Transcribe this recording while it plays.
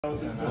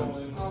How's it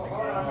going?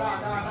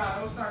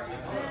 Don't start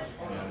yet.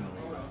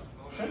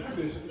 Shut your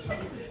bitch.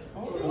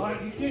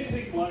 Black, you can't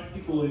take black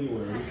people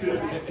anywhere. You should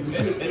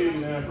have stayed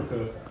in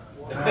Africa.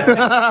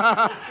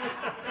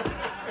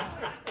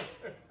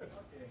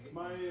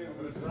 My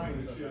ancestors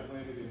and shit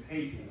landed in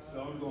Haiti,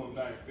 so I'm going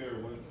back there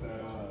once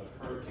that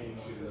hurricane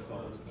shit is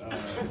solved. Oh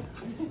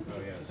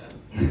yes.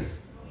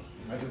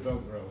 I do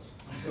boat girls.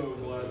 I'm so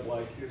glad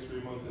Black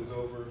History Month is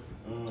over.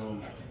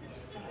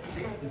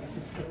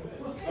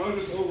 I was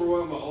just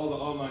overwhelmed by all the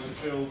online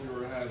sales we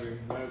were having.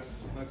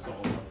 That's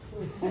all.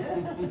 A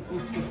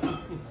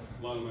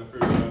lot of my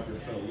favorite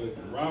rappers sell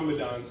liquor.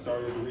 Ramadan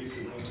started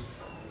recently,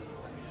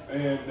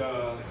 and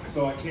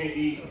so I can't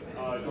eat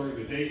during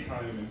the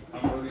daytime. And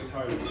I'm really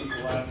tired of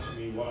people asking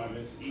me what I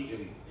miss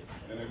eating,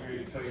 and I'm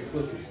here to tell you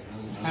pussy.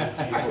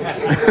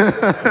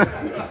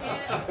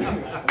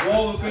 Of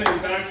all the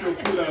things, actual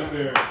food out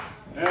there,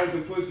 abs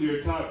and pussy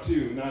are top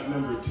 2, not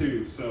number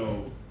 2.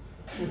 So.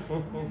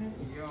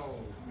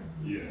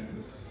 Yeah,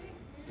 it's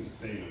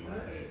insane in my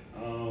head.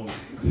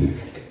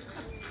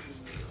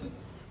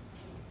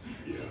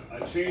 Yeah, I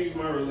changed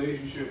my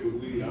relationship with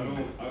weed. I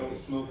don't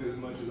smoke as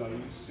much as I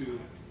used to.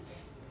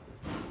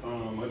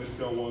 I just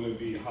don't want to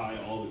be high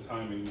all the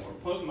time anymore.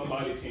 Plus, my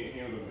body can't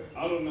handle it.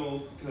 I don't know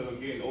if because I'm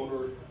getting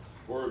older,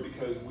 or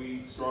because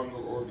weed's stronger,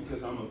 or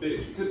because I'm a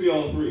bitch. It could be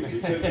all three.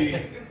 It could be.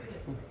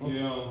 You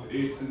know,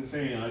 it's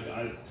insane.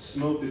 I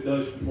smoked a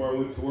Dutch before I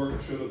went to work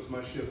and showed up to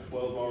my shift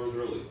 12 hours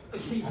early.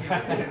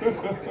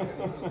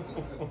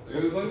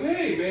 It was like,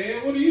 hey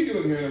man, what are you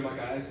doing here? And I'm like,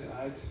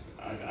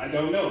 I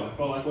don't know. I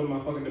felt like one of my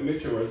fucking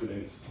dementia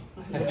residents.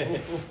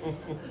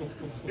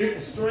 It's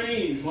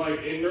strange,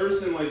 like in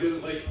nursing, like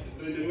there's like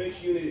the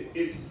dementia unit,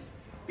 it's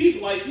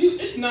people like you,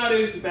 it's not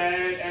as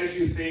bad as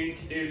you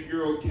think if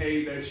you're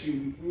okay that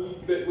you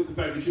with the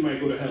fact that you might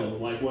go to hell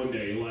like one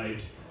day,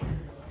 like,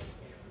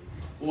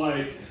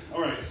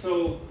 all right,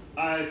 so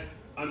I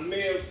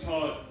may have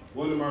taught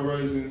one of my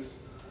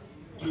residents,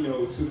 you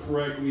know, to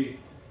correctly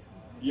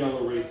yell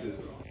at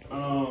racism.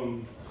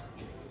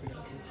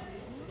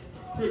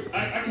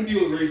 I can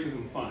deal with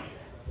racism fine.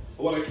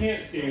 But what I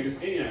can't stand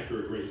is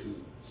inaccurate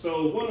racism.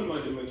 So one of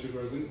my dementia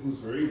residents, who's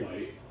very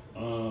white,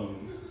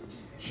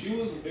 she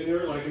was in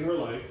her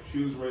life,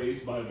 she was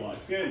raised by a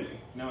black family.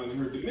 Now in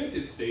her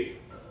demented state,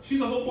 she's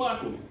a whole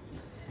black woman.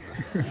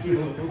 She's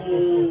a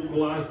whole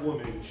black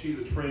woman. She's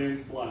a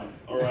trans black,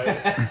 all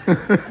right?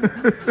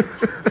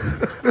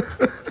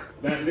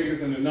 That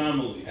nigga's an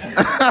anomaly. Say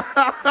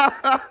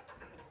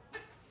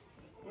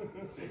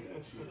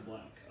that, she's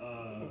black.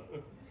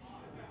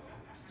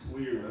 It's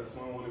weird. That's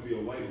why I want to be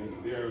a white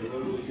woman. They are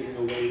literally getting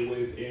away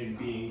with and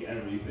being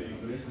everything.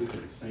 This is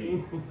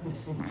insane.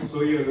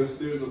 So yeah,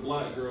 there's a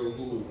black girl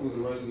who's a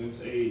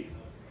residence aide,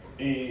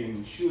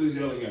 and she was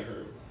yelling at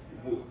her.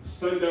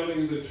 Sundowning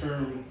is a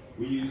term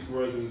we use for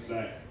residents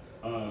that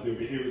their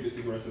behavior gets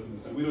aggressive and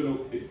stuff. We don't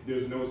know,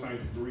 there's no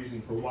scientific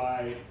reason for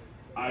why.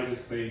 I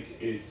just think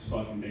it's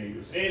fucking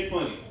dangerous and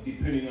funny,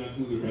 depending on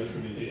who the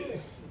resident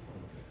is.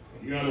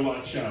 You gotta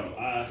watch out.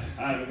 I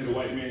haven't hit a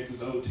white man since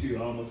 2002. I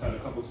almost had a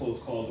couple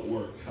close calls at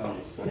work.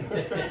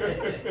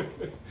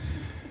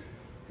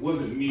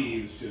 Wasn't me,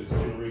 it was just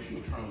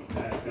generational trauma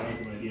passed down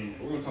to my DNA.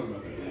 We're gonna talk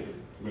about that later.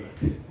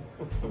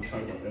 We'll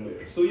talk about that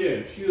later. So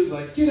yeah, she was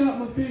like, "Get out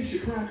my face, you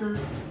cracker!"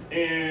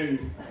 And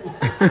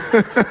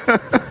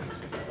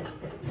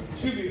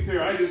to be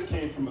fair, I just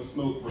came from a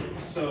smoke break,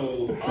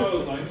 so I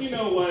was like, you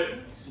know what?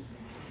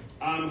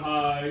 I'm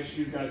high.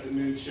 She's got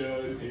dementia,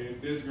 and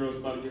this girl's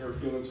about to get her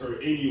feelings hurt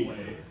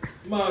anyway.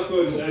 Might as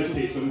well just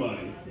educate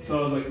somebody. So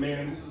I was like,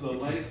 man, this is a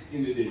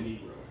light-skinned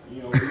Negro.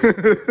 You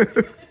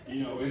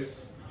know,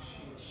 it's.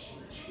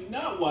 She's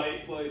not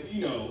white, but,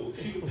 you know,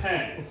 she can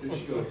pass. And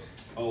she goes,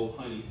 oh,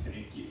 honey,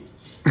 thank you.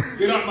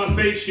 Get out my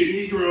face,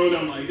 shit, Negro. And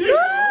I'm like, there you go.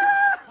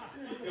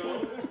 There you go.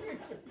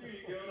 There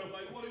you go. And I'm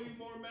like, what are you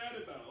more mad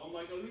about? I'm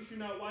like, at least you're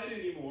not white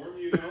anymore.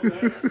 You know,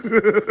 that's...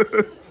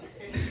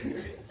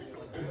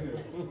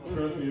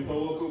 Trust me, if I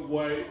woke up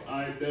white,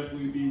 I'd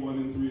definitely be 1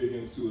 in 3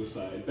 against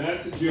suicide.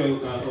 That's a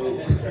joke, I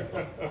hope.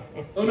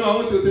 Oh no, I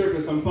went to a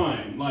therapist, I'm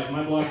fine. Like,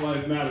 my black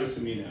life matters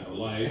to me now.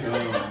 Like,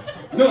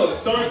 no, it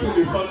starts with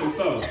your fucking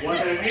self.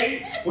 Like, I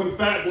hate when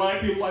fat black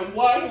people are like,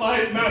 black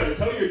lives matter.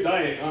 Tell your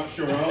diet, Aunt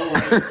Cheryl.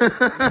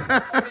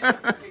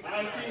 Like,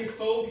 I've seen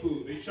soul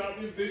food. They chopped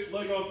this bitch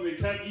leg off and they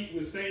kept eating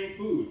the same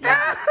food.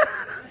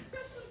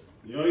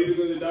 You're either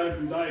going to die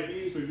from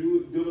diabetes or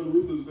Dylan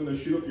Ruth is going to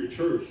shoot up your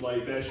church.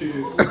 Like, that shit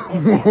is... They took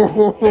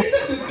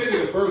this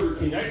nigga to Burger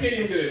King. I can't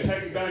even get a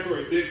text back or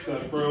a dick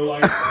suck, bro.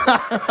 Like... I'm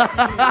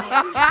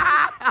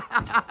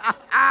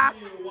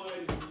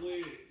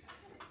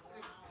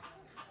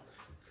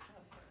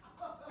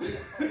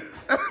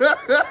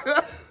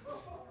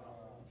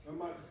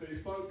about to say,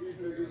 fuck these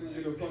niggas and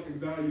get a fucking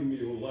value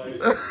meal.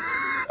 Like...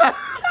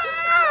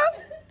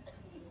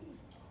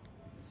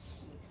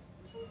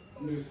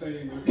 I'm just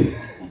saying,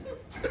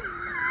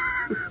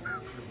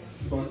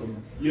 fuck them.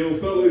 Yo,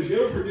 fellas, you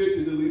ever forget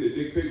to delete a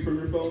dick pic from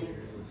your phone?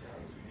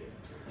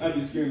 I'd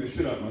be scaring the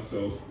shit out of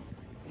myself.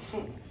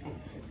 Like,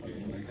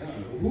 oh my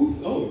God,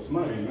 who's? Oh, it's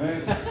mine.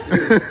 That's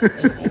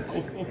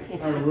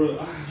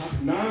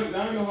now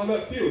I know how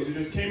that feels. It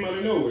just came out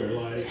of nowhere,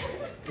 like.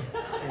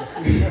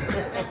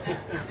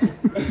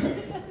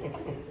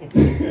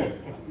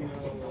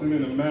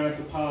 Sending a mass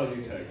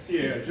apology text.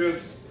 Yeah,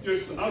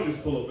 I'll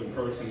just pull up in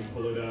person and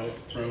pull it out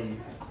from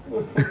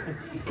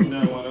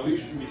now on. At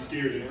least you can be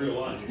scared in real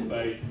life.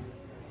 Like,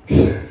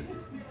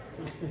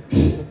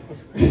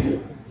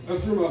 I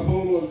threw my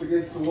phone once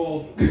against the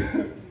wall.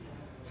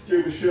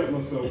 Scared the shit out of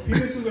myself.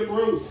 Penises are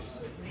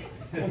gross.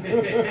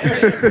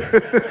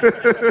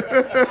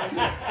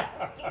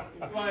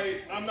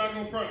 Like, I'm not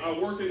gonna front. I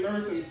work in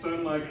nursing,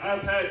 son. Like,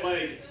 I've had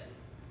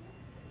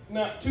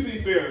to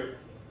be fair,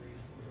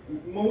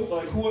 most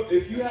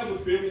if you have a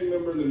family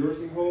member in the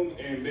nursing home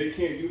and they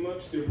can't do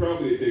much, they're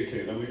probably a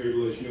dickhead. I'm here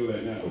to let you know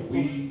that now.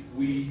 We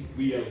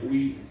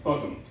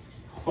fuck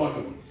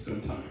them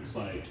sometimes.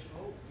 Like,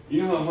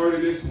 you know how hard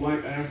it is to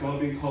wipe ass while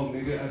being called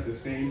nigga at the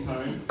same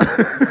time?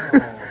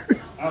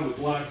 I have a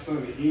black son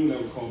and he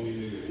never called me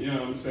nigga. You know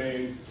what I'm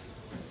saying?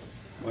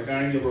 Like,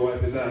 I ain't never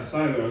wiped his ass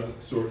either. I was at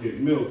the store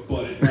getting milk,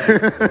 but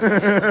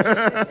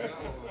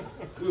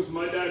because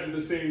my dad did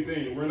the same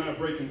thing. We're not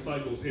breaking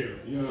cycles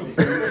here. You know what I'm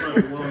saying? It's not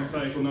the wrong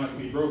cycle not to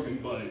be broken,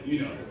 but,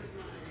 you know,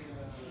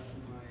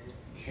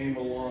 came a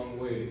long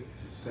way.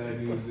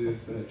 Sad news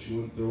is that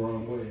you went the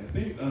wrong way. I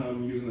think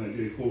I'm using that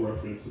J. Cole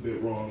reference a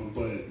bit wrong,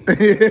 but I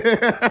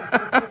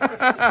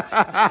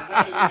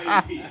had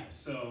an AP,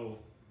 so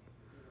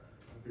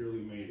I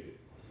barely made it.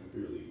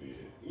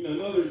 You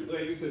know,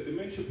 like I said,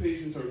 dementia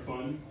patients are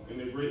fun, and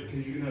they're great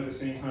because you can have the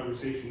same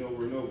conversation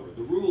over and over.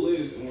 The rule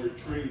is, and we're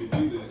trained to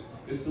do this,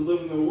 is to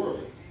live in the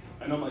world.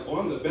 And I'm like, oh,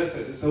 I'm the best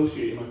at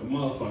dissociating like a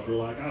motherfucker.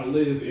 Like, I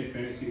live in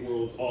fantasy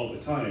worlds all the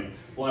time.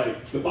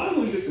 Like, the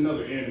Bible is just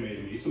another anime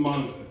to me. It's a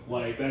manga.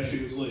 Like, that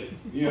shit is lit.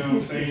 You know what I'm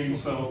saying?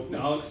 So,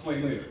 I'll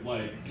explain later.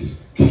 Like,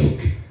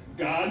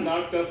 God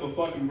knocked up a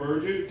fucking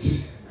virgin.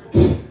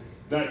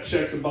 That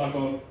checks a box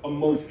off of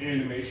most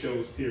anime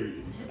shows,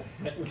 period.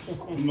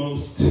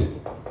 Most.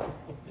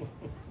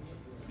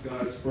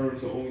 God's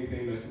sperm's the only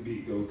thing that can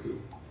beat Goku.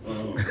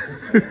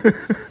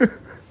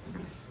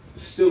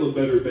 Still a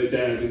better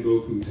dad than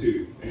Goku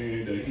too,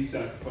 and he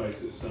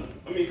sacrificed his son.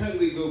 I mean,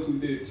 technically Goku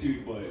did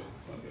too, but okay,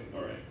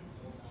 all right.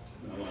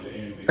 Not a lot of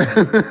anime.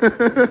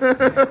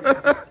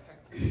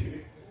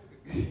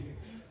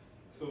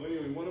 So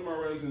anyway, one of my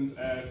residents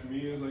asked me,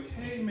 he was like,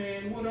 "Hey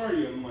man, what are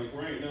you?" I'm like,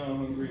 "Right now I'm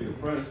hungry and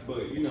depressed,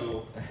 but you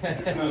know,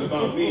 it's not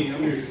about me.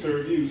 I'm here to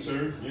serve you,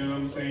 sir. You know what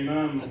I'm saying?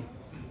 I'm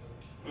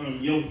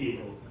your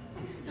hero."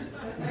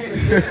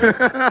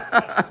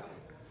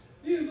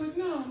 He was like,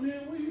 "No,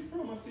 man, where you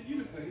from?" I said,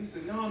 "Utica." He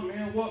said, "No,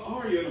 man, what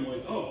are you?" And I'm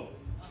like, "Oh,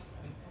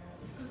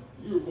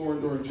 you were born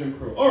during Jim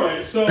Crow." All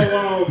right, so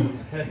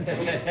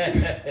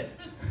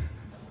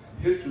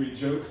history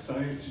jokes,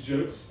 science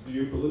jokes,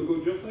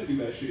 geopolitical jokes. I do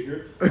that shit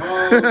here.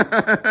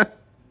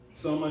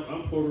 So I'm like,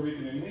 I'm Puerto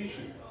Rican and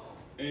Haitian,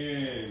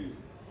 and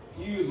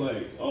he was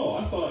like, "Oh,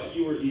 I thought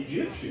you were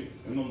Egyptian,"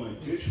 and I'm like,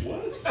 "Bitch,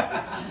 what?"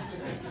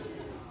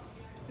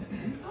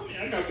 I mean,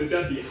 I got the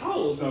Deathly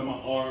Hallows on my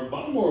arm,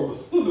 but I'm more of a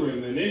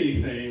Slytherin than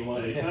anything.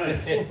 Like,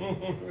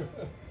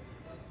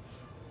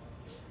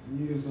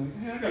 he was like,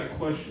 "Hey, I got a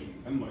question."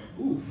 I'm like,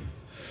 "Oof.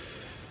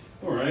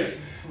 All right,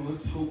 well,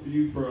 let's hope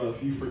you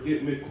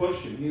forget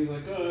mid-question." He was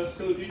like,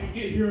 "So did you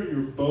get here on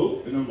your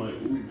boat?" And I'm like,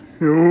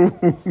 "Ooh."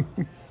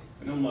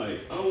 And I'm like,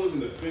 I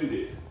wasn't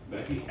offended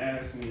that he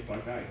asked me if I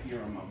got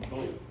here on my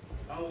boat.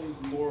 I was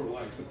more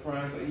like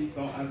surprised that he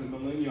thought as a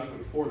millennial I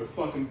could afford a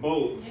fucking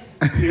boat,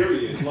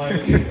 period.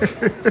 Like,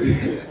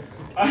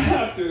 I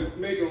have to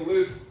make a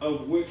list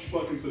of which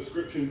fucking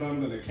subscriptions I'm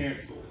gonna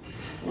cancel.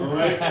 All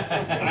right?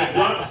 I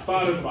dropped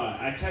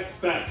Spotify. I kept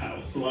Fat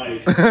House.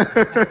 Like,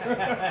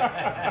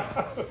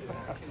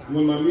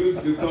 when my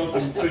music is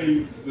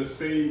costing the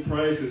same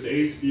price as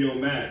HBO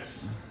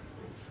Max.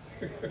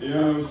 You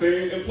know what I'm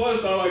saying? And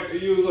plus,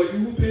 he was like,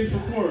 "Who pays for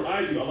porn?"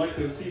 I do. I like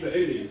to see the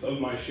endings of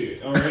my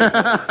shit, all right?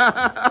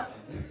 I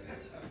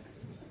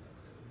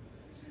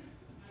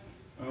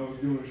was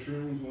doing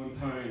shrooms one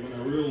time, and I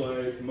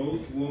realized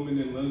most women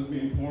in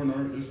lesbian porn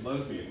aren't just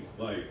lesbians.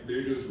 Like,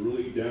 they're just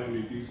really down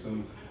to do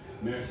some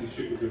nasty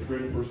shit with their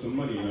friend for some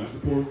money, and I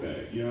support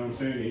that. You know what I'm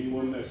saying? Any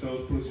woman that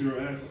sells pussy or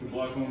ass is a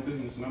black-owned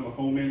business, and I'm a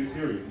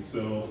humanitarian,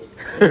 so...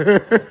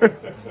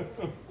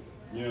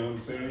 You know what I'm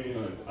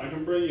saying? I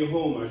can bring you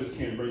home, I just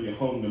can't bring you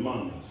home to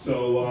mama.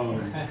 So,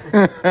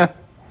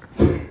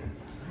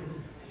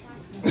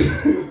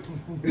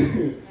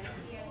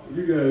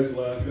 you guys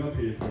laugh, y'all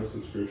pay for a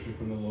subscription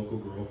from the local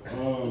girl.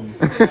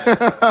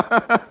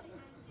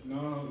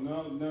 No,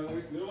 they're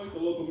like the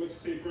local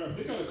mixtape rap.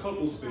 They got a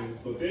couple spins,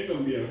 but they ain't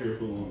gonna be out here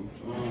for long.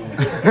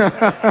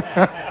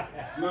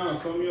 Nah,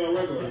 some of y'all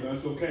regular, and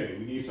that's okay.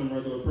 We need some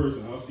regular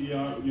person. I'll see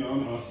y'all,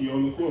 I'll see you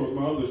on the floor with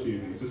my other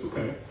CDs. It's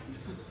okay.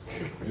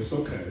 It's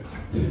okay.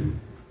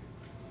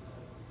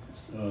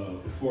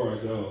 Before I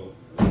go,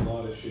 there's a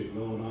lot of shit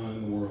going on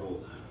in the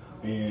world,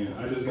 and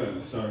I just got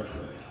into Star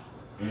Trek,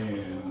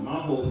 and my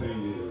whole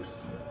thing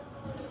is,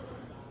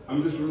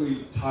 I'm just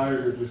really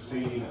tired of just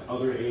seeing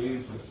other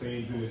aliens with the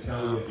same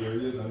genitalia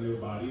areas on their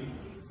body.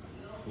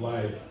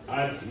 Like,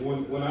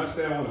 when I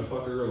say I want to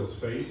fuck a girl's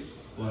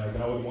face, like,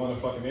 I would want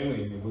to fuck an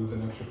alien with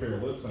an extra pair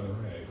of lips on her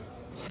head.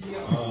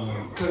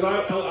 Because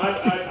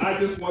I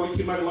just want to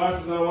keep my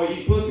glasses and I want to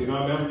eat pussy, and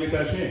I'll never get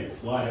that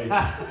chance. Like,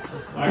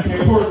 I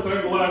can't wear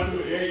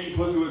sunglasses and eat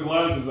pussy with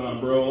glasses on,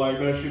 bro. Like,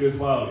 that shit is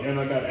wild. And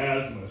I got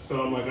asthma,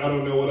 so I'm like, I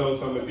don't know what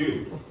else I'm going to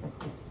do.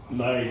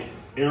 Like,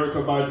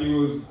 Erykah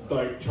Badu is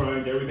like trying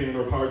to get everything in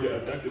her power to get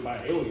abducted by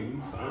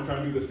aliens. I'm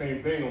trying to do the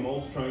same thing. I'm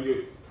also trying to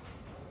get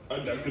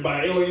abducted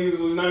by aliens,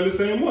 is not in the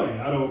same way.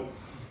 I don't.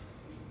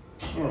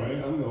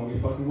 Alright, I'm the only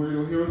fucking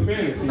weirdo here with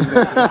fantasy.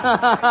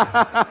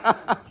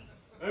 I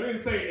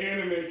didn't say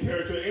anime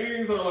character.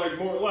 Aliens are like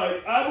more,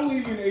 like, I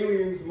believe in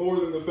aliens more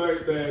than the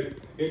fact that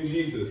in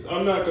Jesus.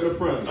 I'm not gonna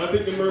front. I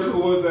think the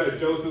miracle was that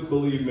Joseph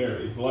believed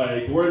Mary.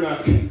 Like, we're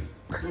not.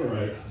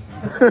 Alright.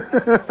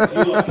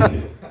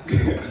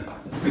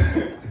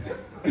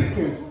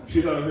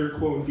 She's out here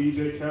quoting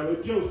DJ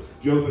Khaled.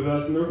 Joseph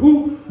asking her,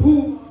 who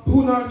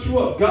knocked you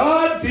up?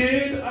 God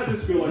did. I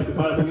just feel like the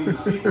Bible needs a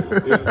sequel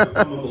if I'm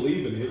gonna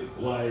believe in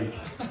it. Like,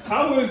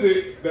 how is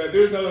it that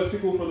there's not a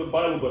sequel for the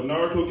Bible, but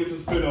Naruto gets a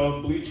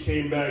spin-off, Bleach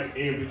came back,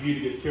 and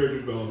Vegeta gets character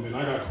development?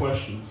 I got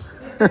questions.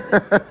 I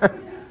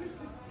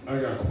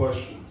got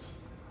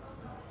questions.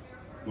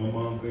 My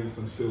mom thinks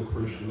I'm still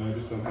Christian. I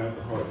just don't have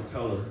the heart to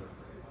tell her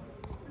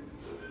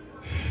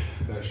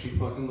that she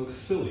fucking looks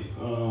silly.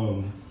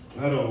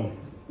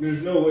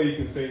 There's no way you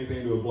can say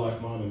anything to a black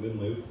mom and then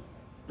live.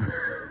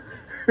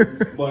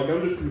 Like,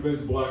 I'm just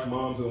convinced black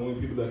moms are the only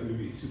people that can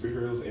be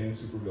superheroes and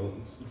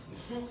supervillains.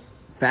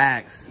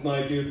 Facts.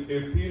 Like,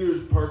 if Peter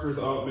Parker's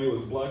Aunt May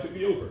was black, it'd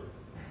be over.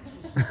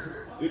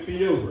 It'd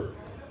be over.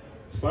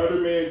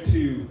 Spider-Man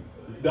 2,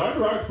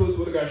 Dr. Octopus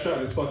would have got shot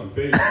in his fucking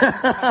face.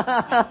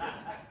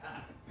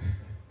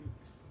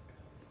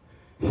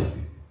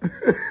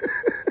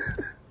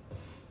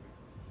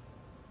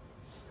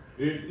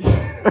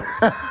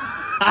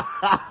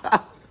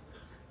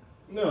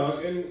 No,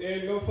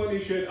 and no funny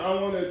shit. I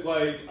want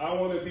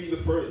to be the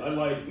first.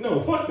 No,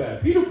 fuck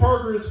that. Peter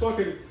Parker is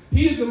fucking.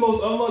 He's the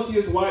most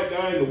unluckiest white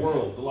guy in the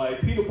world. Like,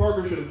 Peter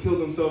Parker should have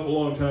killed himself a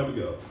long time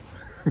ago.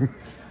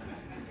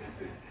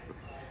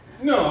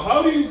 No,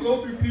 how do you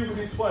go through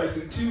puberty twice?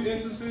 In 2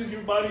 instances,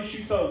 your body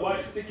shoots out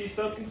white sticky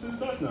substances?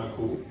 That's not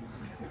cool.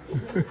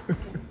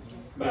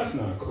 That's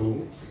not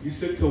cool. You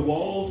stick to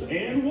walls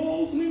and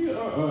walls,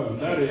 nigga?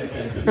 That is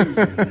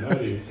confusing.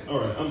 That is.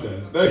 Alright, I'm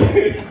done.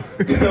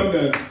 I'm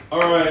done.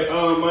 Alright,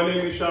 my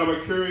name is Sha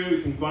Mercurio.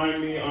 You can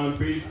find me on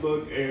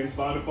Facebook and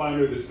Spotify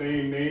under the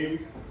same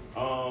name.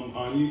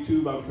 On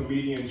YouTube, I'm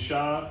comedian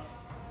Sha.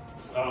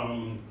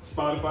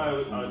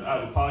 Spotify, I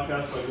have a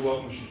podcast called You're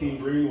Welcome Shaquem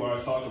Green, where I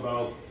talk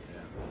about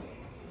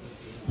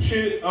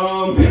shit.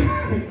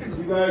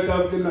 You guys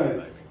have a good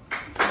night.